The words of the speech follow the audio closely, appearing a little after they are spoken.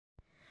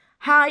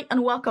Hi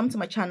and welcome to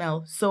my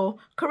channel. So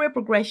career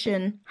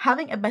progression,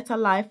 having a better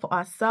life for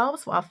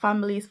ourselves, for our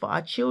families, for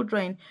our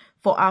children,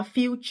 for our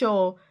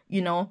future,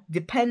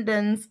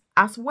 dependents,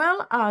 as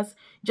well as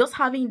just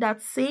having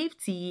that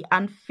safety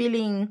and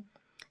feeling,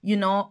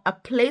 a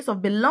place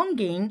of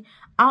belonging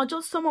are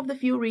just some of the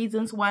few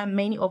reasons why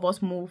many of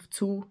us move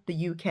to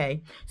the UK.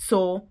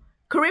 So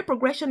career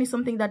progression is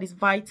something that is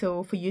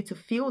vital for you to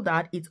feel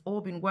that it's all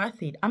been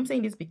worth it. I'm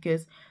saying this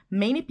because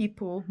many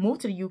people move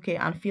to the UK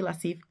and feel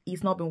as if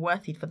it's not been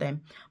worth it for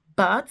them.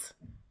 But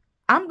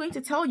I'm going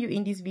to tell you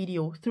in this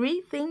video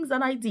 3 things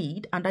that I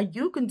did and that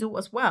you can do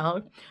as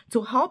well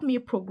to help me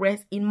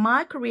progress in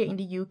my career in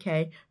the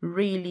UK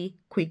really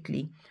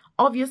quickly.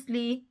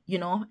 Obviously,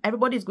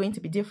 everybody is going to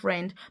be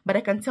different, but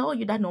I can tell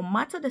you that no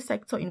matter the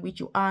sector in which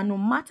you are, no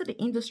matter the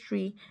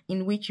industry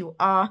in which you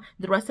are,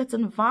 there are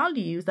certain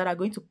values that are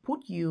going to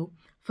put you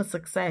for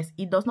success.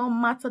 It does not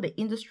matter the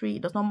industry,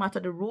 it does not matter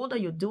the role that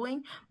you're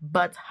doing,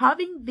 but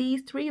having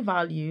these 3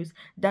 values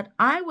that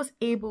I was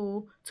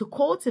able to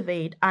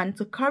cultivate and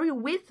to carry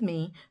with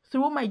me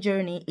through my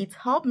journey, it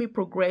helped me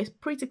progress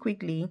pretty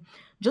quickly.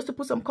 Just to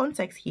put some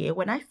context here,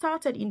 when I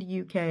started in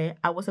the UK,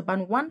 I was a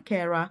band 1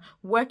 carer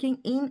working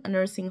in a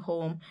nursing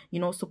home,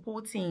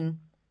 supporting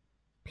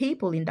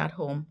people in that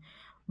home.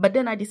 But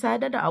then I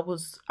decided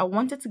that I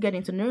wanted to get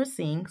into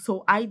nursing,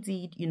 so I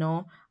did,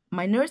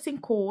 my nursing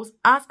course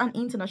as an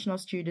international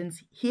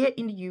student here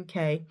in the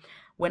UK.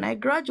 When I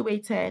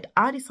graduated,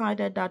 I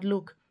decided that,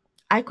 look,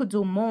 I could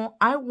do more.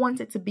 I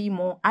wanted to be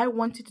more. I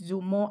wanted to do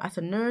more as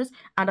a nurse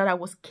and that I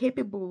was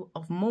capable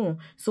of more.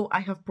 So I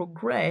have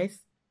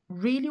progressed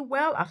really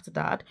well after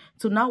that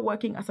to now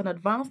working as an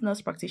advanced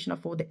nurse practitioner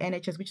for the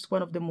NHS, which is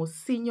one of the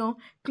most senior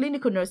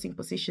clinical nursing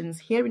positions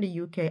here in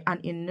the UK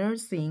and in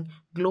nursing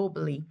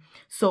globally.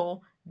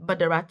 So but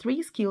there are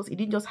 3 skills. It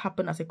didn't just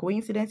happen as a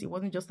coincidence. It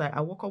wasn't just like I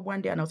woke up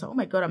one day and I was like, oh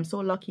my God, I'm so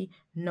lucky.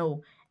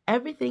 No,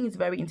 everything is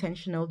very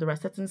intentional. There are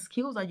certain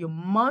skills that you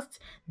must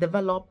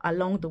develop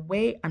along the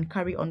way and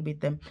carry on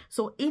with them.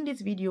 So in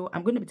this video,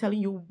 I'm going to be telling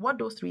you what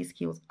those 3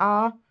 skills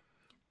are,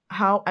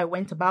 how I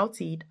went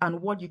about it,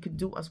 and what you can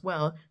do as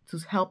well to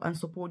help and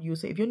support you.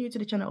 So if you're new to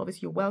the channel,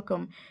 obviously you're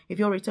welcome. If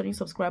you're a returning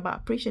subscriber, I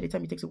appreciate the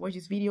time you take to watch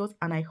these videos,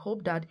 and I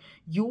hope that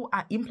you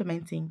are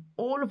implementing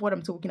all of what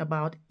I'm talking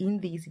about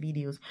in these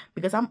videos,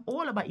 because I'm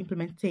all about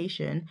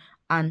implementation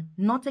and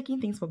not taking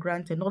things for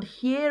granted, not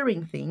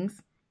hearing things.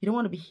 You don't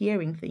want to be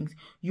hearing things.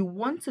 You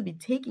want to be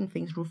taking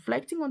things,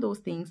 reflecting on those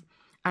things,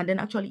 and then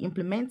actually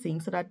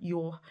implementing so that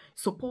you're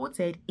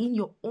supported in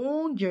your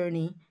own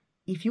journey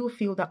if you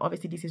feel that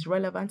obviously this is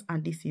relevant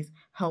and this is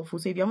helpful.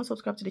 So if you haven't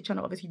subscribed to the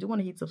channel, obviously you do want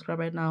to hit subscribe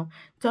right now.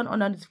 Turn on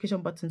that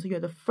notification button so you're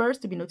the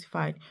first to be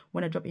notified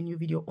when I drop a new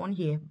video on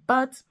here.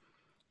 But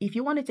if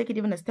you want to take it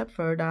even a step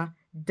further,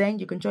 then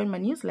you can join my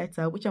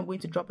newsletter, which I'm going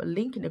to drop a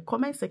link in the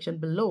comment section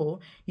below.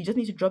 You just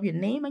need to drop your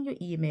name and your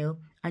email,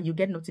 and you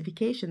get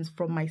notifications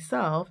from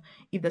myself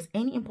if there's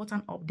any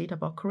important update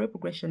about career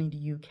progression in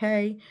the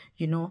UK,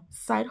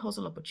 side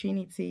hustle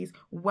opportunities,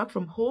 work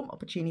from home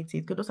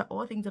opportunities, because those are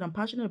all things that I'm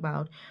passionate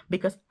about,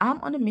 because I'm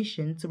on a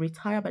mission to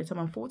retire by the time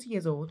I'm 40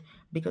 years old.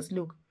 Because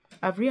look,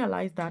 I've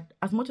realized that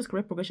as much as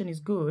career progression is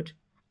good,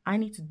 I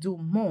need to do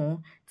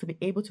more to be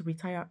able to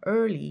retire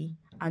early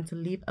and to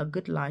live a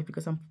good life,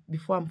 because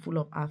before I'm full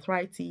of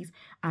arthritis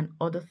and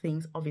other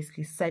things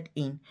obviously set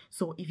in.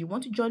 So if you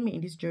want to join me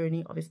in this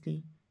journey,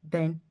 obviously,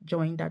 then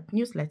join that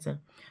newsletter.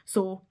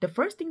 So the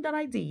first thing that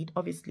I did,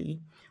 obviously,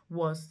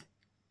 was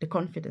the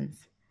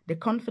confidence. The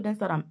confidence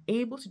that I'm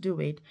able to do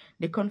it,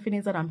 the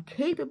confidence that I'm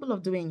capable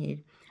of doing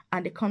it,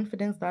 and the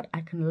confidence that I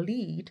can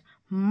lead,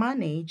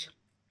 manage,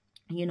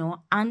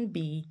 and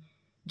be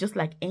just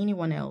like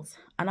anyone else.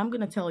 And I'm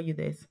going to tell you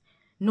this.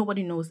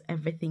 Nobody knows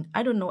everything.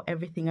 I don't know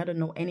everything. I don't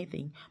know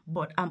anything.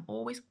 But I'm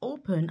always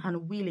open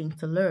and willing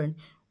to learn.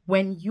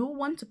 When you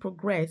want to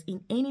progress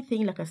in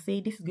anything, like I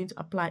say, this is going to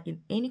apply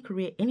in any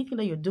career, anything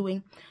that you're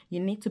doing, you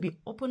need to be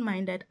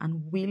open-minded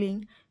and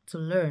willing to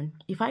learn.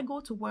 If I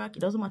go to work, it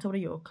doesn't matter whether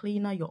you're a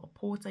cleaner, you're a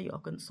porter, you're a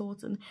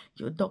consultant,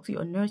 you're a doctor,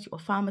 you're a nurse, you're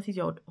a pharmacist,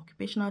 you're an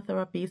occupational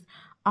therapist.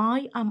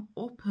 I am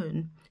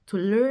open to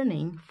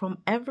learning from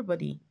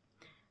everybody.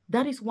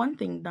 That is one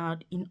thing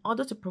that in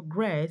order to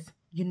progress,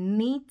 you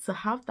need to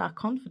have that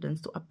confidence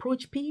to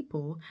approach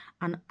people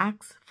and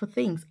ask for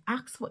things,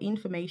 ask for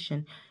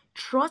information,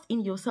 trust in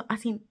yourself,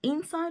 as in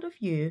inside of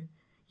you.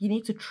 You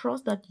need to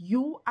trust that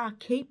you are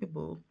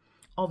capable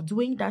of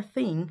doing that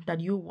thing that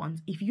you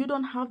want. If you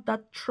don't have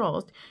that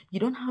trust, you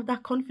don't have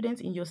that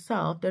confidence in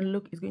yourself, then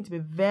look, it's going to be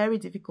very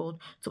difficult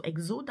to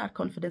exude that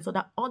confidence so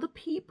that other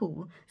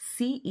people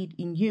see it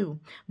in you.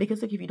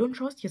 Because look, if you don't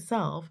trust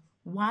yourself,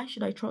 why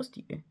should I trust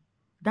you?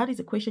 That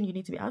is a question you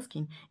need to be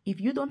asking. If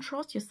you don't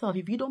trust yourself,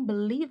 if you don't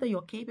believe that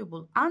you're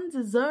capable and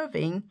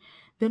deserving,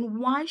 then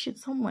why should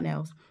someone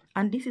else?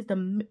 And this is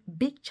the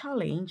big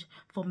challenge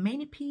for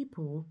many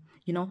people,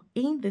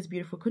 in this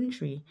beautiful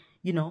country,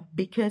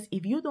 because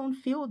if you don't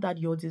feel that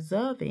you're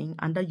deserving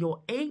and that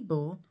you're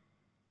able,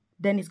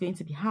 then it's going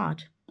to be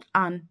hard.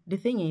 And the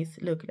thing is,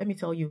 look, let me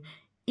tell you,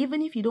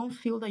 even if you don't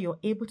feel that you're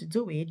able to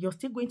do it, you're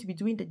still going to be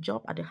doing the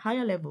job at a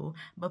higher level,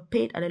 but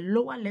paid at a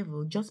lower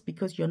level just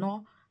because you're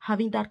not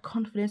having that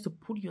confidence to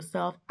put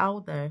yourself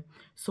out there.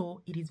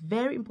 So it is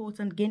very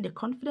important, gain the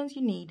confidence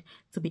you need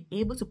to be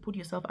able to put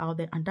yourself out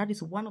there. And that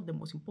is one of the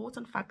most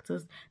important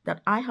factors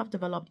that I have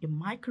developed in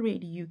my career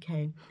in the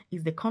UK,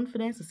 is the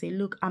confidence to say,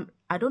 look,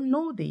 I don't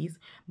know this,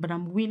 but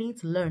I'm willing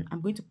to learn.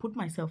 I'm going to put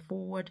myself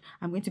forward.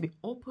 I'm going to be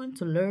open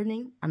to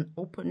learning and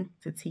open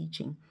to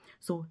teaching.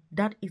 So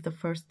that is the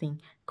first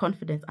thing,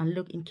 confidence. And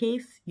look, in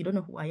case you don't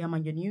know who I am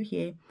and you're new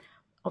here,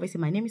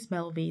 obviously, my name is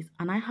Melvis,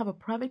 and I have a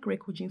private career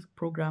coaching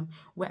program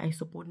where I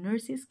support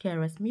nurses,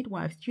 carers,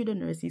 midwives, student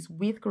nurses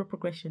with career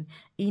progression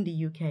in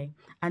the UK.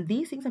 And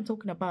these things I'm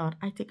talking about,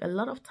 I take a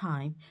lot of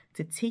time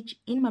to teach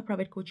in my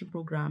private coaching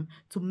program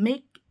to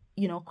make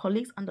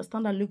colleagues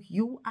understand that, look,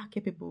 you are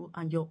capable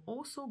and you're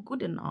also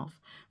good enough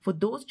for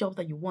those jobs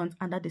that you want,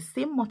 and that the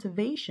same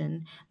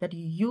motivation that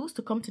you use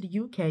to come to the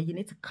UK, you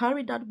need to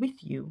carry that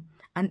with you,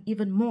 and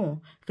even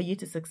more for you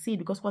to succeed.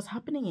 Because what's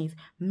happening is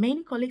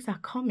many colleagues are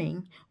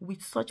coming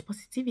with such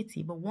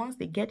positivity, but once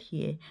they get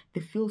here,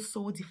 they feel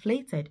so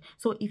deflated.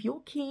 So if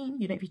you're keen,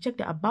 if you check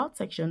the about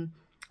section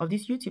of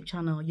this YouTube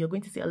channel, you're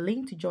going to see a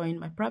link to join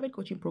my private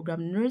coaching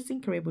program,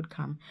 Nursing Career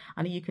Bootcamp,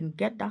 and you can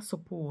get that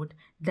support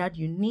that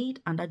you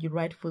need and that you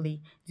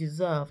rightfully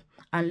deserve.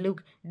 And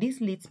look, this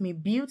leads me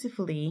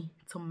beautifully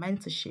to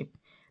mentorship.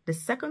 The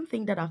second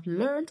thing that I've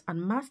learned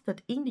and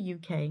mastered in the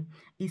UK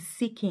is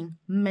seeking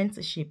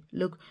mentorship.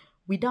 Look,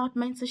 without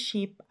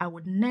mentorship, I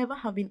would never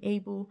have been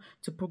able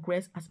to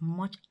progress as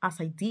much as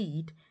I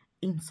did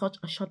in such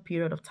a short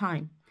period of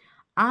time.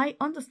 I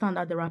understand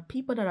that there are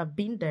people that have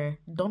been there,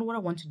 done what I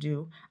want to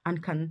do,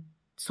 and can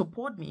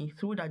support me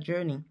through that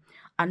journey.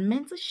 And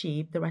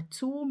mentorship, there are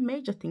two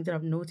major things that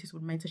I've noticed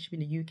with mentorship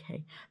in the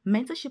UK.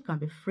 Mentorship can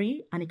be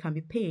free and it can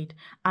be paid.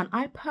 And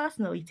I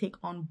personally take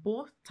on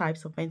both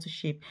types of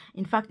mentorship.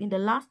 In fact, in the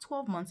last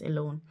 12 months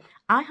alone,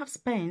 I have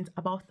spent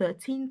about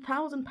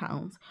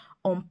 £13,000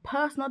 on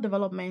personal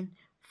development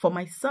for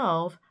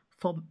myself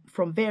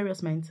from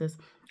various mentors.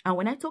 And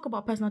when I talk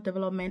about personal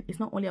development, it's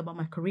not only about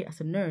my career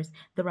as a nurse.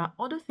 There are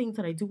other things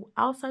that I do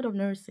outside of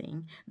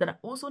nursing that I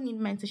also need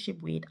mentorship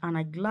with, and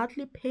I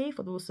gladly pay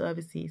for those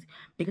services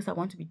because I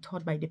want to be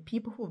taught by the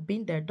people who have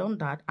been there, done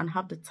that, and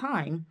have the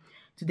time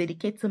to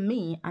dedicate to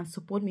me and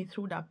support me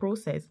through that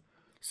process.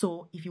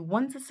 So if you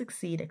want to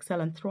succeed,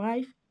 excel, and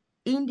thrive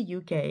in the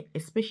UK,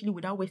 especially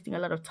without wasting a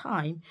lot of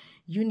time,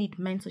 you need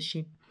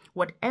mentorship.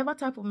 Whatever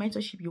type of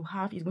mentorship you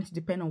have is going to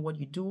depend on what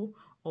you do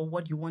or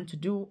what you want to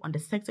do, on the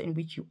sector in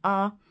which you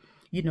are,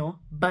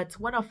 But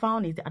what I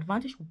found is the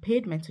advantage with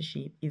paid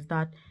mentorship is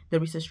that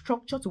there is a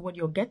structure to what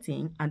you're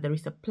getting and there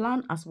is a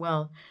plan as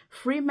well.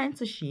 Free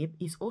mentorship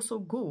is also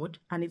good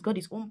and it's got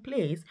its own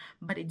place,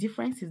 but the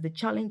difference is the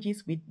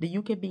challenges with the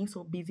UK being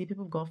so busy,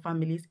 people have got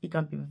families, it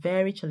can be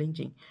very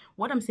challenging.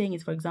 What I'm saying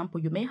is, for example,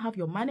 you may have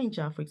your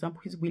manager, for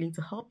example, who's willing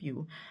to help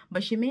you,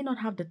 but she may not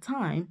have the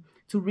time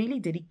to really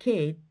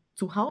dedicate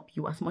to help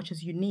you as much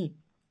as you need.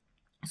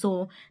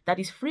 So that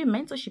is free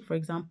mentorship, for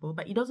example,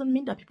 but it doesn't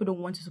mean that people don't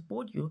want to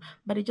support you,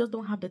 but they just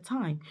don't have the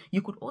time.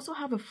 You could also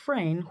have a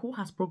friend who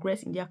has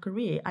progressed in their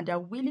career and they're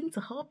willing to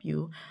help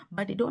you,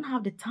 but they don't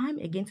have the time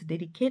again to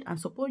dedicate and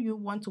support you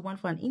one-to-one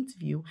for an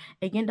interview.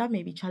 Again, that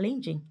may be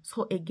challenging.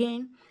 So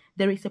again,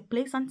 there is a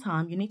place and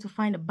time. You need to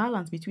find a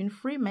balance between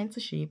free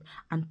mentorship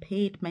and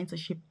paid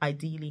mentorship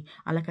ideally.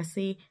 And like I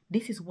say,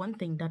 this is one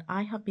thing that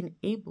I have been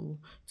able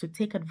to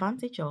take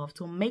advantage of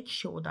to make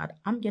sure that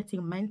I'm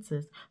getting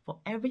mentors for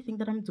everything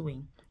that I'm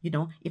doing.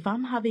 If I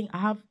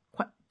have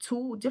quite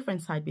two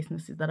different side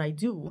businesses that I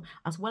do,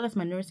 as well as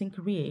my nursing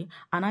career,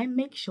 and I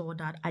make sure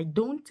that I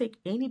don't take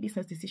any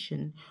business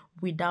decision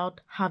without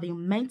having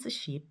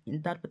mentorship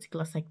in that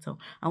particular sector.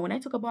 And when I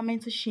talk about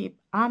mentorship,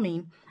 I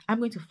mean, I'm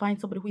going to find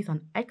somebody who is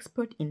an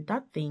expert in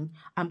that thing.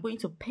 I'm going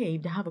to pay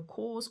if they have a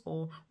course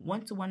or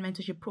one-to-one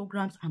mentorship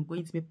programs. I'm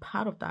going to be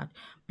part of that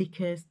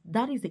because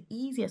that is the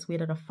easiest way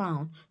that I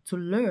found to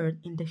learn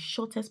in the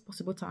shortest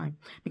possible time.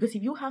 Because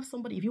if you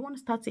want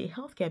to start a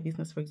healthcare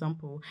business, for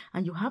example,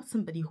 and you have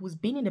somebody who's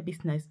been in the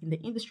business, in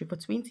the industry for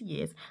 20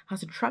 years,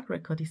 has a track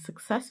record, is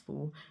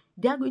successful,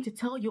 they're going to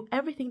tell you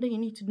everything that you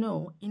need to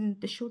know in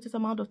the shortest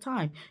amount of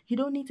time. You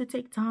don't need to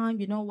take time,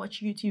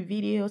 watch YouTube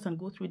videos and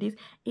go through this.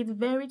 It's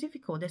very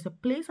difficult. There's a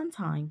place and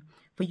time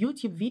for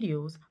YouTube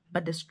videos,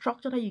 but the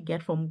structure that you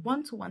get from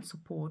one-to-one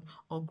support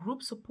or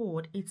group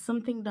support is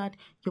something that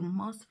you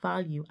must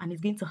value and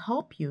is going to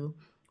help you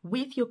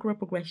with your career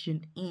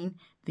progression in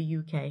the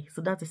UK.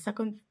 So that's the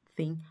second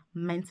thing,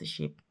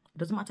 mentorship. It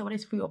doesn't matter whether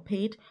it's free or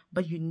paid,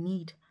 but you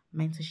need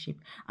mentorship.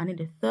 And then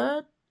the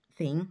third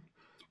thing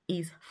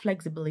is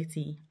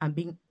flexibility and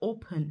being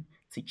open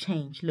to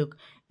change. Look,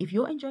 if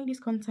you're enjoying this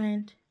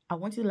content, I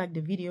want you to like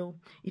the video.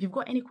 If you've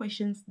got any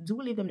questions, do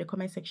leave them in the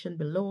comment section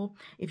below.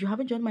 If you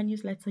haven't joined my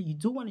newsletter, you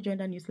do want to join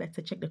that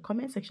newsletter, check the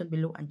comment section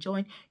below and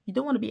join. You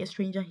don't want to be a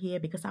stranger here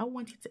because I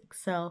want you to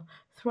excel,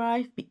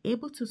 thrive, be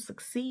able to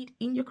succeed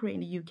in your career in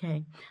the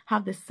UK.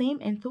 Have the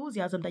same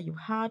enthusiasm that you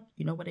had,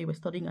 whether you were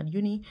studying at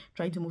uni,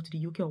 trying to move to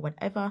the UK or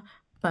whatever.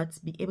 but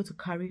be able to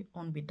carry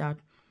on with that.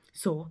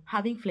 So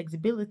having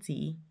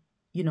flexibility,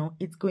 you know,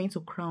 it's going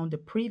to crown the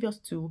previous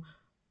 2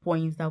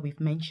 points that we've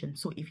mentioned.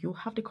 So if you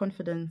have the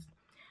confidence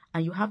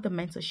and you have the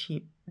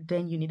mentorship,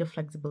 then you need a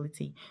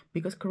flexibility,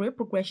 because career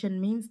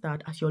progression means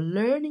that as you're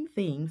learning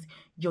things,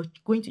 you're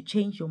going to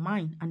change your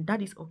mind, and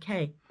that is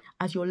okay.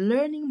 As you're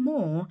learning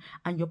more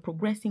and you're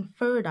progressing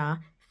further,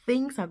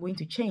 things are going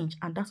to change,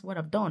 and that's what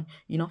I've done.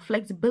 You know,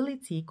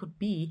 flexibility could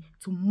be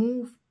to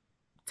move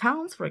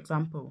towns, for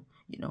example.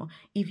 You know,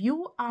 if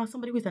you are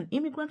somebody who is an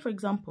immigrant, for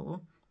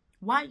example,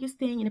 why are you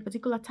staying in a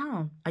particular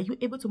town? Are you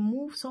able to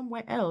move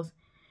somewhere else?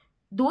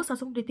 Those are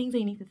some of the things that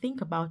you need to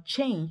think about.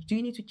 Change. Do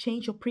you need to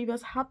change your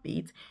previous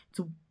habits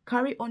to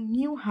carry on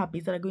new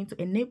habits that are going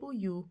to enable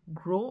you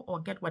grow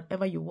or get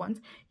whatever you want?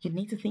 You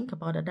need to think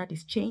about that. That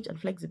is change and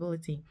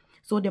flexibility.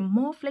 So the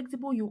more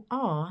flexible you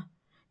are,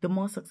 the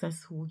more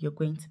successful you're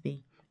going to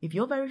be. If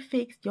you're very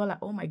fixed, you're like,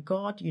 oh my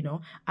God, you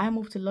know, I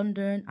moved to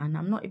London and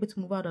I'm not able to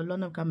move out of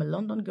London because I'm a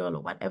London girl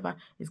or whatever,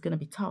 it's going to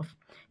be tough.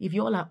 If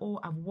you're like, oh,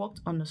 I've worked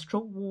on a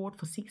stroke ward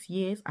for 6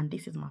 years and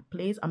this is my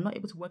place, I'm not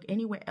able to work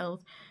anywhere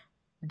else,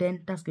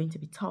 then that's going to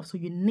be tough. So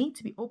you need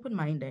to be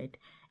open-minded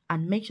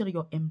and make sure that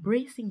you're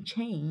embracing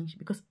change,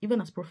 because even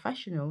as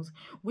professionals,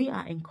 we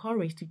are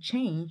encouraged to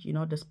change. You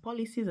know, there's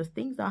policies, there's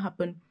things that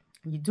happen,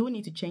 and you do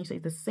need to change. So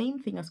it's the same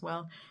thing as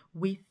well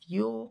with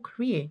your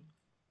career.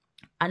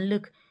 And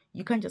look,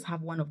 you can't just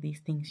have one of these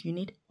things. You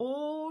need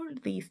all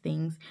these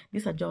things.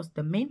 These are just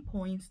the main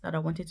points that I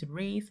wanted to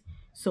raise.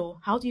 So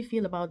how do you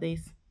feel about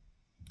this?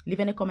 Leave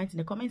any comments in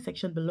the comment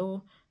section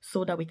below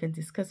so that we can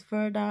discuss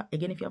further.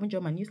 Again, if you haven't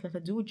joined my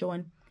newsletter, do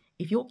join.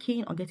 If you're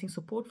keen on getting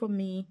support from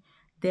me,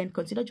 then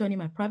consider joining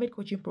my private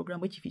coaching program,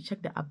 which if you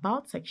check the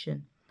About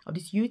section of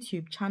this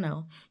YouTube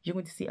channel, you're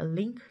going to see a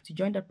link to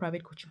join that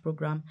private coaching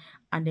program.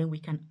 And then we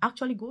can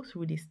actually go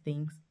through these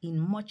things in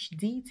much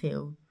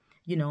detail.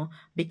 You know,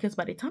 because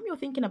by the time you're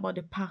thinking about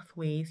the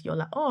pathways, you're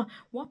like, oh,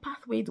 what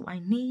pathway do I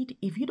need?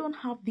 If you don't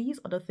have these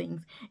other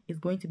things, it's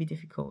going to be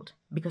difficult,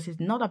 because it's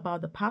not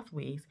about the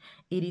pathways.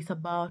 It is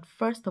about,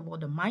 first of all,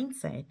 the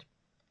mindset.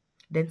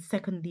 Then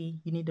secondly,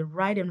 you need the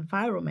right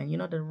environment, you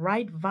know, the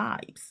right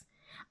vibes.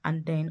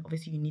 And then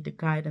obviously you need the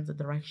guidance, the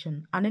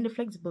direction, and then the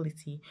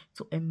flexibility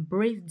to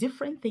embrace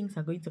different things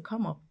are going to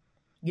come up.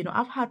 You know,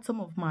 I've had some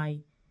of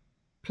my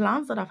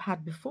plans that I've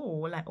had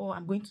before, like, oh,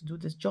 I'm going to do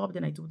this job,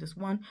 then I do this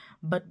one,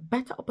 but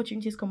better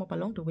opportunities come up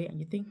along the way and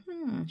you think,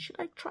 should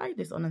I try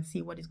this on and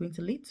see what it's going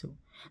to lead to?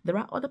 There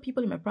are other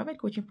people in my private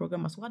coaching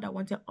program as well that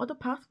wanted other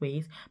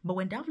pathways, but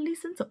when they've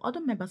listened to other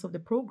members of the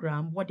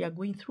program, what they are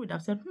going through, they've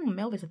said,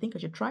 Melvis, I think I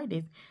should try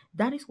this.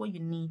 That is what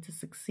you need to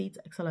succeed,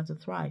 to excel, and to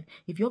thrive.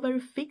 If you're very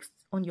fixed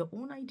on your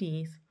own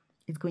ideas,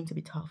 it's going to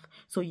be tough.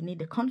 So you need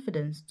the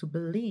confidence to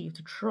believe,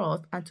 to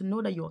trust, and to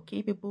know that you're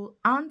capable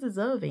and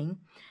deserving.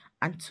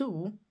 And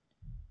 2,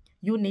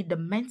 you need the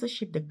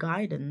mentorship, the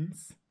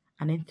guidance.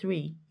 And then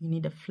 3, you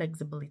need the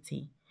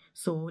flexibility.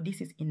 So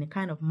this is in a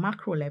kind of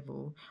macro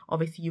level.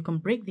 Obviously, you can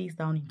break these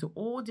down into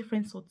all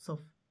different sorts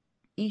of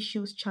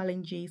issues,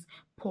 challenges,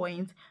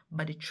 points.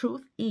 But the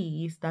truth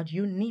is that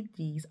you need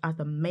these as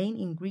the main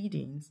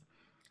ingredients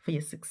for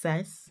your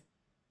success,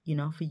 you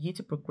know, for you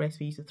to progress,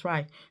 for you to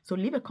thrive. So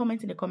leave a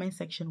comment in the comment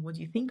section. What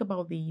do you think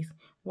about these?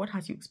 What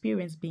has your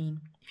experience been?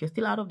 If you're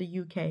still out of the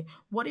UK,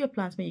 what are your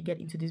plans when you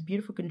get into this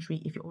beautiful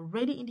country? If you're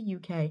already in the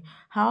UK,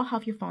 how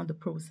have you found the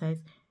process?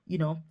 You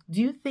know, do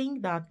you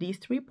think that these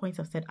 3 points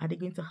I've said, are they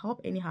going to help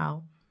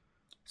anyhow?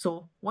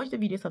 So watch the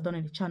videos I've done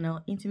on the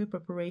channel, interview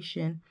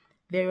preparation,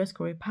 various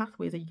career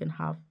pathways that you can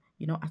have,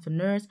 you know, as a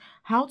nurse,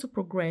 how to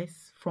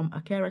progress from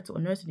a carer to a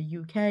nurse in the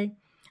UK,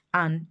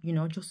 and, you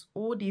know, just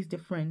all these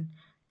different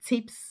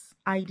tips,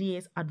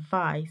 ideas,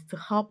 advice to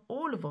help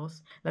all of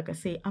us. Like I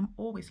say, I'm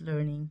always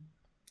learning,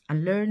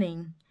 and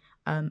learning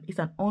is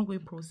an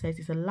ongoing process.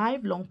 It's a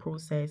lifelong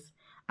process,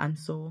 and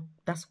so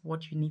that's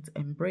what you need to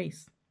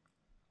embrace.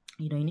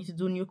 You know, you need to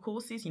do new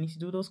courses, you need to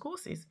do those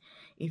courses.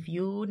 If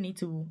you need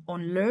to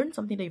unlearn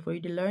something that you've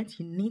already learned,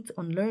 you need to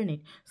unlearn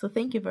it. So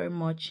thank you very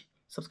much.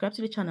 Subscribe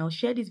to the channel,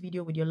 share this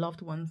video with your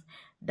loved ones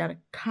that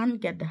can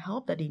get the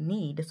help that they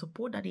need, the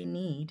support that they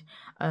need,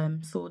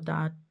 so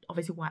that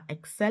obviously we're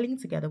excelling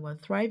together, we're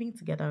thriving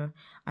together,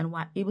 and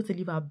we're able to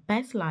live our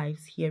best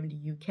lives here in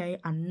the UK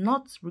and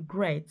not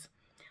regret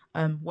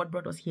what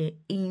brought us here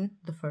in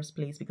the first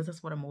place, because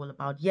that's what I'm all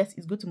about. Yes,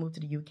 it's good to move to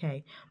the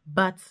UK,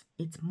 but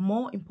it's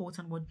more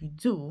important what you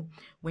do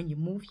when you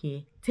move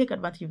here. Take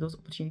advantage of those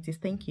opportunities.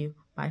 Thank you.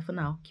 Bye for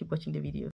now. Keep watching the video.